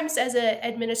 there's times as an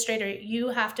administrator, you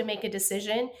have to make a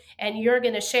decision and you're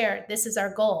going to share, this is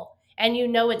our goal. And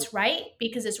it's right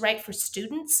because it's right for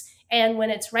students. And when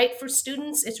it's right for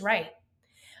students, it's right.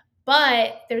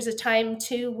 But there's a time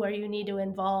too where you need to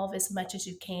involve as much as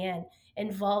you can,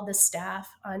 involve the staff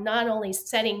on not only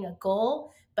setting a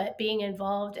goal, but being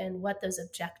involved in what those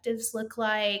objectives look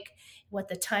like, what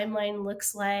the timeline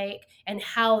looks like, and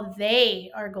how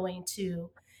they are going to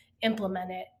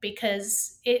implement it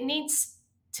because it needs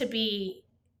to be,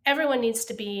 everyone needs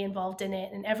to be involved in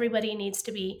it and everybody needs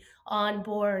to be on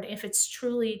board if it's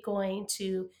truly going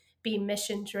to be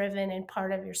mission driven and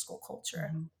part of your school culture.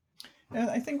 Mm-hmm. And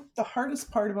I think the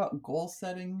hardest part about goal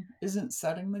setting isn't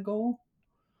setting the goal.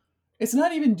 It's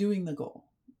not even doing the goal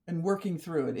and working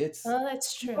through it. It's, Oh,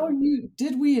 that's oh, true.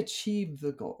 did we achieve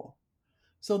the goal?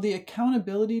 So the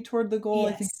accountability toward the goal, I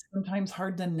think, Yes. is sometimes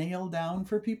hard to nail down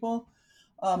for people.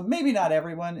 Maybe not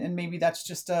everyone, and maybe that's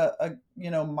just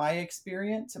my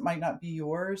experience. It might not be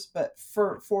yours, but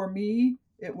for me,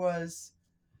 it was,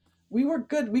 we were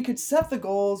good. We could set the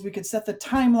goals, we could set the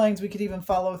timelines, we could even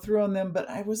follow through on them, but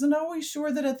I wasn't always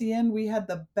sure that at the end we had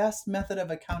the best method of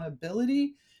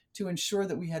accountability to ensure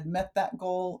that we had met that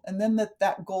goal, and then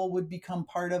that goal would become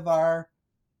part of our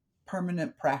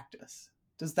permanent practice.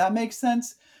 Does that make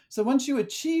sense? So once you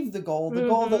achieve the goal doesn't,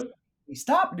 Mm-hmm. we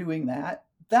stop doing that.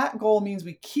 That goal means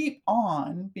we keep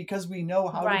on because we know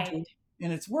how to do Right. it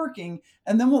and it's working.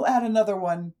 And then we'll add another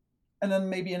one and then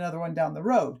maybe another one down the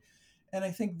road. And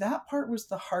I think that part was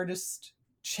the hardest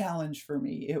challenge for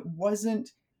me. It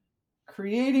wasn't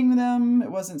creating them,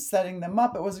 it wasn't setting them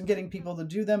up, it wasn't getting people to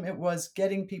do them. It was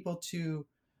getting people to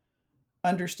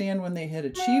understand when they had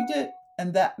achieved it.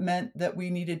 And that meant that we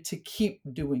needed to keep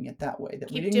doing it that way,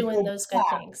 that we Keep didn't doing go those good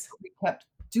back. things. We kept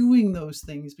doing those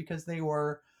things because they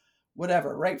were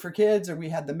whatever, right for kids, or we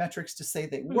had the metrics to say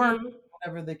they worked, Mm-hmm.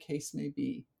 whatever the case may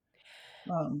be.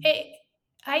 Um, It,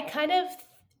 I kind of,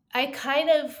 I kind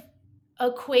of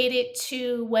equate it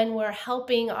to when we're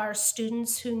helping our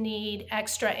students who need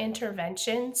extra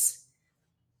interventions.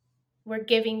 We're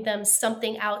giving them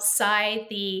something outside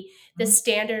the mhm,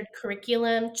 standard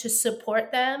curriculum to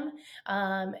support them,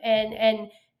 and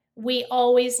we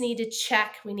always need to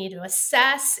check. We need to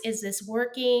assess: is this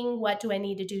working? What do I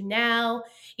need to do now?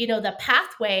 The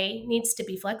pathway needs to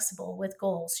be flexible with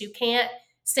goals. You can't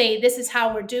say this is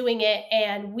how we're doing it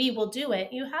and we will do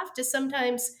it. You have to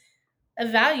sometimes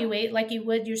evaluate like you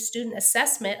would your student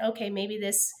assessment. Okay, maybe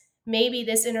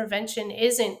this intervention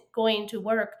isn't going to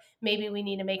work. Maybe we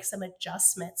need to make some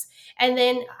adjustments. And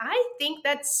then I think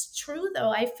that's true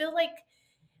though. I feel like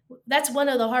that's one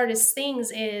of the hardest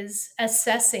things is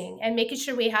assessing and making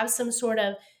sure we have some sort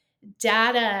of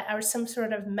data or some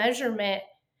sort of measurement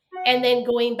and then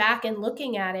going back and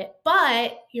looking at it.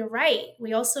 But you're right.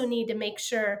 We also need to make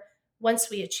sure once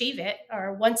we achieve it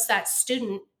or once that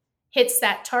student hits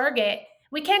that target,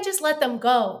 we can't just let them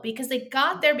go because they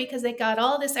got there because they got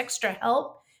all this extra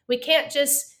help. We can't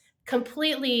just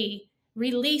completely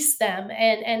release them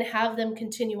and have them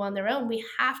continue on their own. We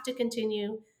have to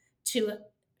continue to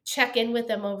check in with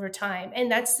them over time.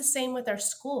 And that's the same with our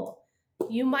school.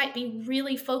 You might be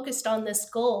really focused on this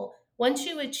goal. Once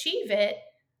you achieve it,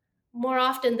 more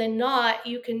often than not,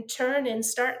 you can turn and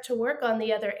start to work on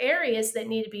the other areas that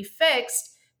need to be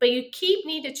fixed, but you keep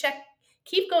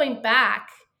going back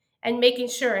and making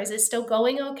sure, is it still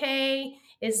going okay?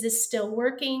 Is this still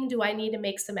working? Do I need to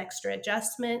make some extra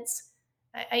adjustments?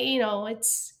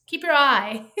 It's keep your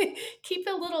eye, keep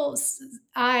a little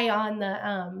eye on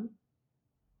the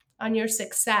on your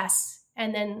success,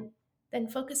 and then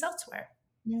focus elsewhere.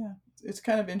 Yeah, it's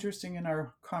kind of interesting in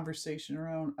our conversation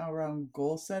around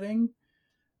goal setting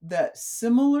that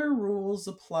similar rules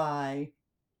apply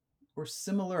or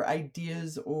similar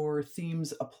ideas or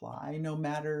themes apply no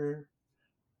matter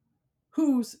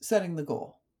who's setting the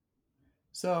goal.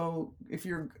 So if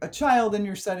you're a child and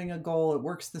you're setting a goal, it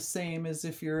works the same as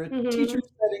if you're a teacher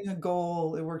Mm-hmm. setting a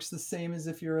goal. It works the same as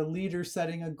if you're a leader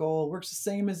setting a goal. It works the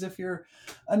same as if you're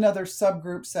another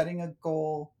subgroup setting a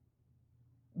goal.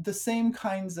 The same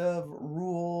kinds of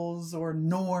rules or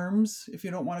norms, if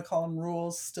you don't want to call them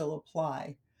rules, still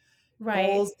apply. Right,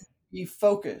 Goals need to be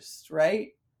focused, right?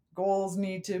 Goals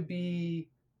need to be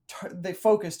they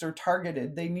focused or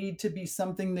targeted. They need to be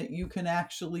something that you can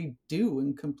actually do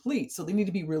and complete. So they need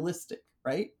to be realistic,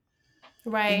 right?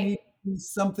 They right. need to be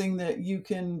something that you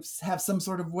can have some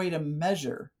sort of way to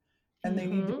measure. And they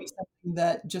need to be Mm-hmm. something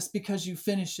that just because you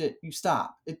finish it, you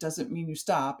stop. It doesn't mean you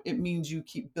stop. It means you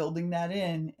keep building that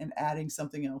in and adding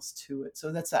something else to it.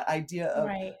 So that's that idea of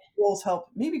Right.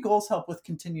 maybe goals help with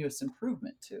continuous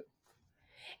improvement too.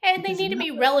 And they Because need you to have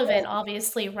be to relevant, say,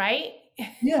 obviously, right?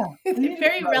 yeah, they need They're to be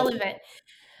very relevant.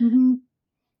 relevant. Mhm.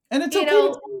 And it's You okay to know,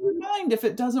 change your mind if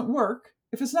it doesn't work.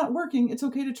 If it's not working, it's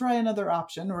okay to try another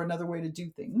option or another way to do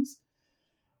things.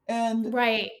 And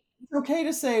right, it's okay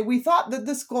to say, we thought that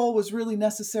this goal was really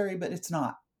necessary, but it's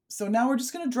not. So now we're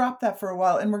just going to drop that for a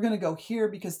while and we're going to go here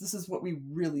because this is what we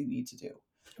really need to do.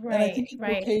 And I think right, it's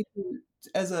right, okay to,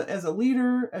 as a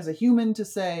leader, as a human, to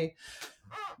say,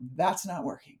 that's not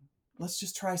working. Let's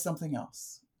just try something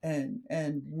else. And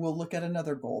we'll look at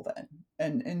another goal then.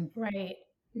 And right.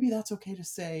 maybe that's okay to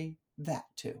say that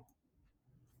too.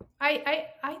 I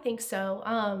think so.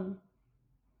 Our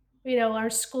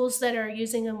schools that are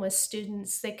using them with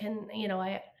students, they can,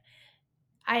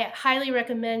 I highly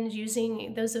recommend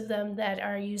using those of them that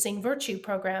are using virtue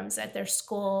programs at their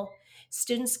school.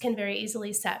 Students can very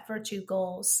easily set virtue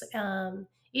goals.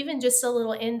 Even just a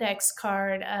little index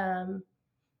card.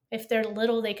 If they're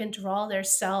little, they can draw their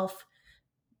self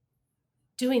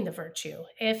doing the virtue.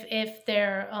 If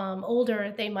they're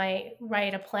older, they might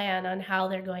write a plan on how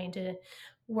they're going to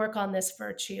work on this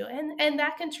virtue, and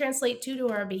that can translate too to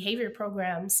our behavior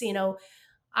programs.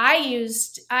 I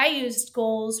used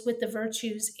goals with the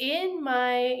virtues in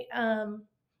my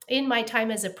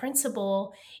time as a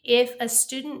principal. If a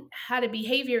student had a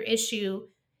behavior issue,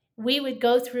 we would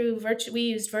go through virtue. We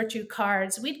used virtue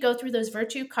cards. We'd go through those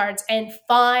virtue cards and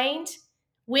find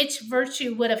which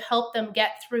virtue would have helped them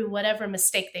get through whatever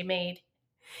mistake they made.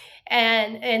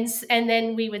 And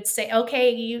then we would say, okay,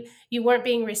 you weren't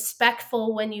being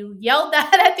respectful when you yelled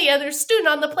that at the other student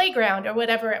on the playground or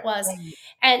whatever it was. Right.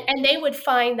 And they would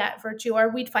find that virtue, or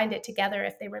we'd find it together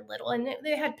if they were little, and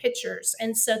they had pictures.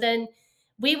 And so then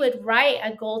we would write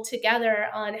a goal together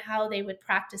on how they would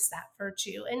practice that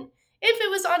virtue. And if it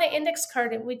was on an index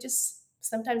card, we just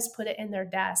sometimes put it in their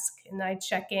desk, and I'd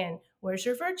check in, where's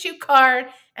your virtue card?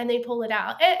 And they pull it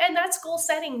out. And that's goal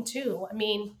setting too. I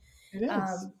mean, It is.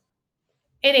 um,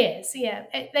 it is, yeah.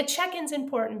 The check-in's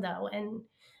important though, and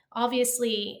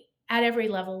obviously at every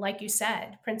level, like you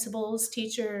said, principals,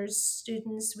 teachers,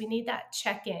 students, we need that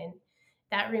check-in,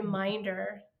 that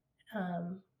reminder,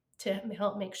 um, to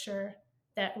help make sure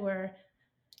that we're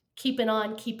keeping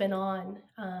on. That's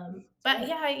But right.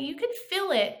 yeah, you can feel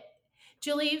it.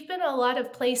 Julie, you've been a lot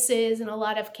of places and a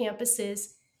lot of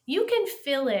campuses. You can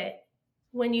feel it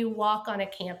when you walk on a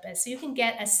campus. You can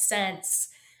get a sense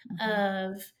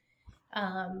Mhm. of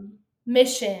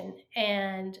mission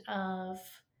and of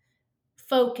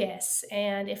focus,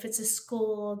 and if it's a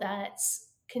school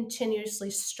that's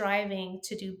continuously striving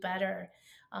to do better,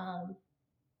 um,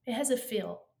 it has a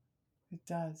feel. It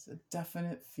does, a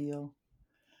definite feel.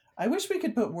 I wish we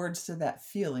could put words to that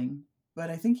feeling, but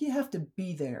I think you have to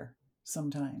be there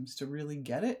sometimes to really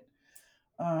get it.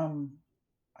 Um,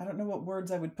 I don't know what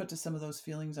words I would put to some of those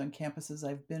feelings on campuses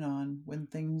I've been on when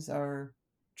things are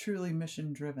truly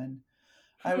mission driven.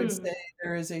 I would Hmm. say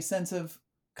there is a sense of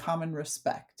common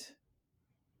respect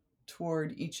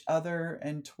toward each other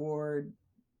and toward,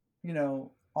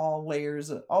 all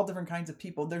layers, all different kinds of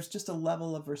people. There's just a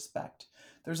level of respect.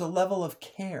 There's a level of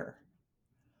care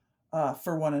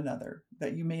for one another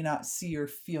that you may not see or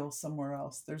feel somewhere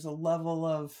else. There's a level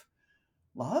of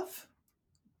love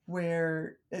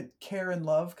where care and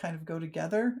love kind of go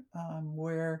together,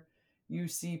 where you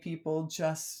see people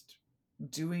just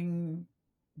doing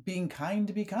being kind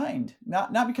to be kind,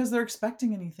 not because they're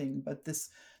expecting anything, but this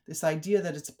idea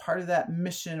that it's a part of that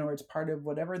mission or it's part of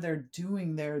whatever they're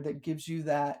doing there that gives you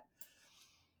that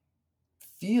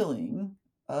feeling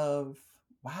of,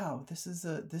 wow, this is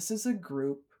a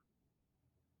group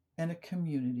and a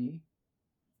community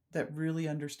that really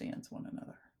understands one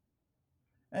another.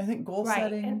 And I think goal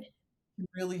Right. And setting can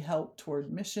really help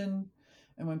toward mission.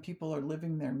 And when people are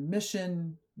living their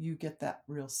mission, you get that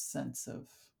real sense of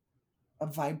a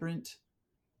vibrant,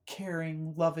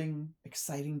 caring, loving,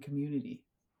 exciting community.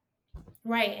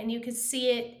 right. And you can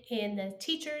see it in the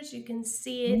teachers, you can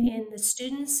see it Mhm. in the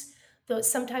students. Though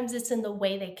sometimes it's in the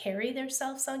way they carry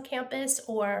themselves on campus,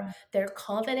 or their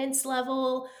confidence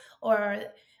level, or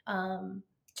um,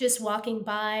 just walking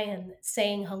by and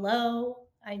saying hello.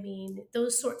 I mean,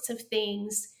 those sorts of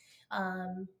things.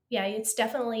 Yeah, it's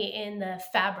definitely in the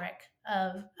fabric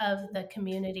of the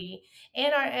community.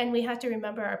 And we have to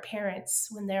remember our parents,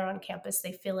 when they're on campus,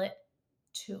 they feel it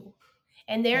too,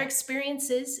 and their Yeah.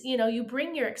 experiences. You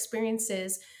bring your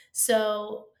experiences,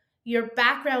 so your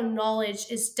background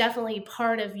knowledge is definitely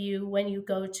part of you when you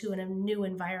go to a new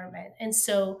environment. And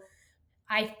so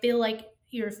I feel like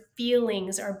your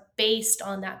feelings are based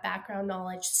on that background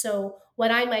knowledge. So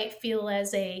what I might feel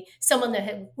as a someone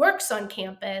that works on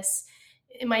campus,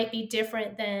 it might be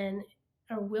different than,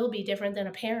 or will be different than,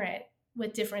 a parent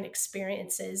with different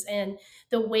experiences and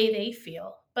the way they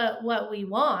feel. But what we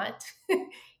want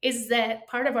is that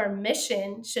part of our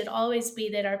mission should always be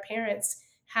that our parents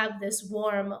have this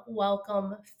warm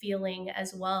welcome feeling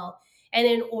as well. And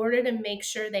in order to make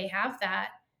sure they have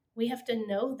that, we have to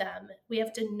know them. We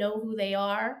have to know who they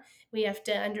are. We have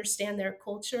to understand their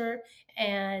culture,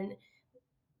 and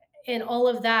all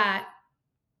of that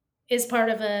is part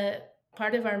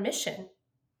of our mission.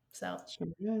 So, Sure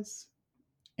is.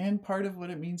 And part of what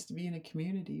it means to be in a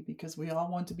community, because we all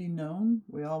want to be known,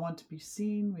 we all want to be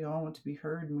seen, we all want to be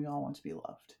heard, and we all want to be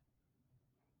loved.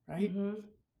 Right? hmm,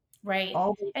 right.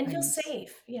 All those And feel things.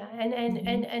 safe. Yeah. And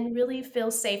Mhm. really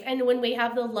feel safe. And when we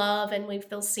have the love and we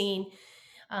feel seen,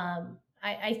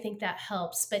 I think that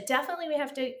helps. But definitely we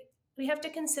have to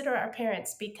consider our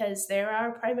parents, because they're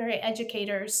our primary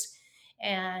educators,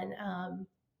 and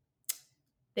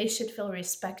they should feel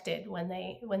respected when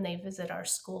they visit our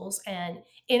schools and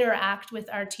interact with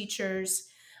our teachers.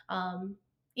 Um,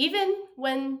 Even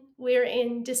when we're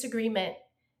in disagreement,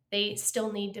 they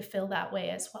still need to feel that way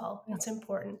as well. It's Yes,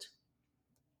 important.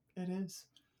 it is.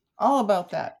 All about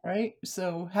that, right?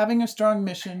 So having a strong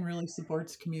mission really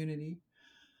supports community.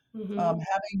 Hmm.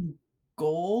 Having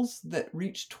goals that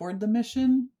reach toward the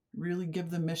mission really give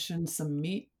the mission some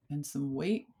meat and some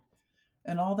weight.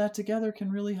 And all that together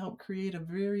can really help create a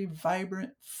very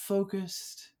vibrant,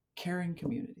 focused, caring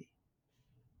community.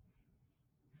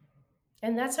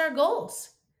 And that's our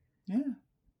goals. Yeah,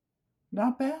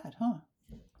 not bad, huh?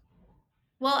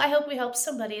 Well, I hope we help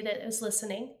somebody that is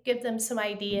listening, give them some Me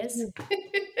ideas. too.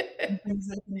 Some things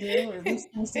they can do, or at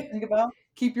least things to think about.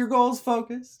 Keep your goals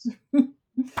focused.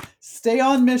 Stay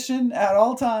on mission at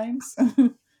all times.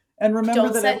 And remember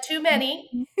Don't that set too everyone, many.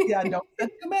 yeah, don't set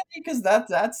too many, because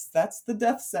that's the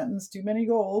death sentence. Too many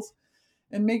goals,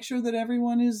 and make sure that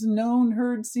everyone is known,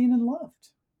 heard, seen, and loved.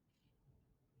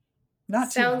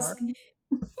 Not too Sounds hard.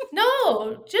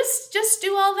 No, just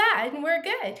do all that and we're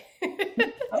good.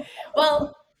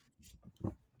 Well,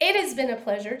 it has been a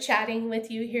pleasure chatting with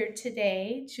you here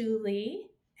today, Julie.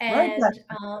 Right back.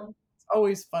 And It's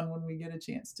always fun when we get a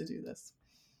chance to do this.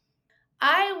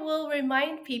 I will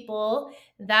remind people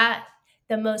that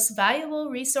the most valuable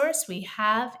resource we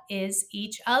have is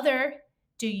each other.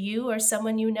 Do you or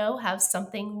someone you know have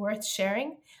something worth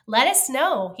sharing? Let us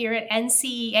know here at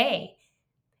NCEA,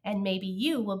 and maybe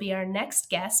you will be our next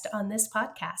guest on this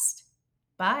podcast.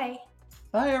 Bye.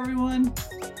 Bye, everyone.